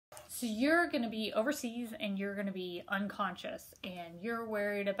So you're going to be overseas and you're going to be unconscious and you're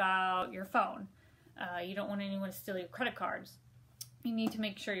worried about your phone. You don't want anyone to steal your credit cards. You need to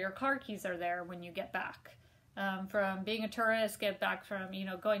make sure your car keys are there when you get back. From being a tourist, get back from,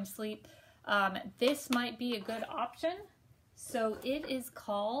 going to sleep. This might be a good option. So it is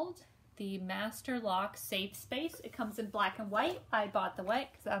called the MasterLock SafeSpace. It comes in black and white. I bought the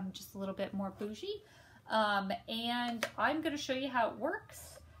white because I'm just a little bit more bougie. And I'm going to show you how it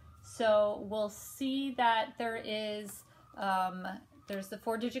works. So we'll see that there is, there's the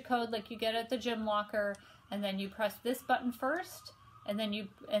 4-digit code like you get at the gym locker, and then you press this button first, and then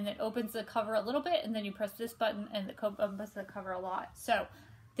it opens the cover a little bit, and then you press this button and it opens the cover a lot. So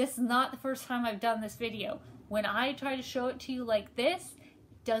this is not the first time I've done this video. When I try to show it to you like this,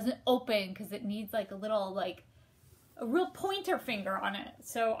 it doesn't open because it needs like a little, like a real pointer finger on it.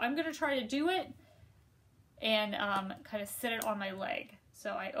 So I'm going to try to do it and kind of sit it on my leg.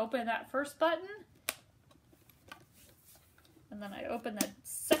 So I open that first button, and then I open the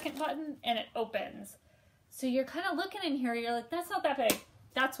second button, and it opens. So you're kind of looking in here, you're like, that's not that big.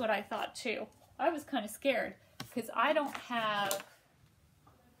 That's what I thought too. I was kind of scared because I don't have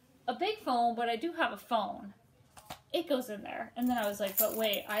a big phone, but I do have a phone. It goes in there. And then I was like, but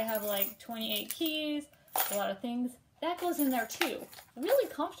wait, I have like 28 keys, a lot of things. That goes in there too, really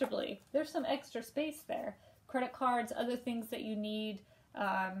comfortably. There's some extra space there. Credit cards, other things that you need.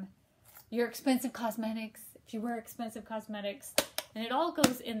 Your expensive cosmetics, if you wear expensive cosmetics, and it all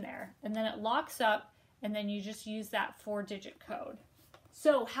goes in there, and then it locks up, and then you just use that 4-digit code.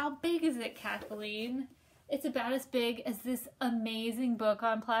 So how big is it, Kathleen? It's about as big as this amazing book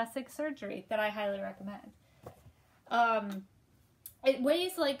on plastic surgery that I highly recommend. It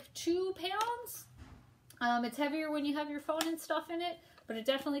weighs like 2 pounds. It's heavier when you have your phone and stuff in it, but it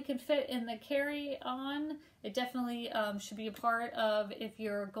definitely can fit in the carry-on. It definitely should be a part of if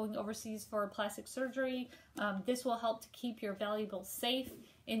you're going overseas for plastic surgery. This will help to keep your valuables safe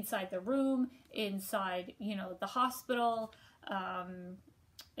inside the room, inside, the hospital.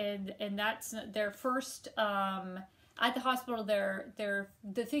 And that's their first, at the hospital,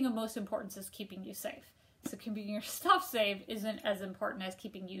 the thing of most importance is keeping you safe. So keeping your stuff safe isn't as important as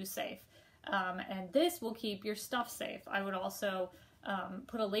keeping you safe. And this will keep your stuff safe. I would also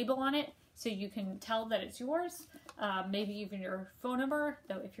put a label on it so you can tell that it's yours. Maybe even your phone number,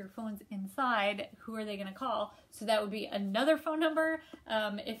 though if your phone's inside, who are they going to call? So that would be another phone number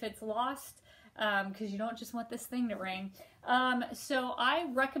if it's lost, because you don't just want this thing to ring. So I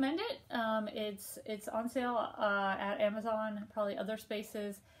recommend it. It's on sale at Amazon, probably other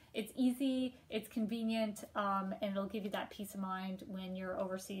spaces. It's easy, it's convenient, and it'll give you that peace of mind when you're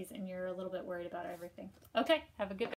overseas and you're a little bit worried about everything. Okay, have a good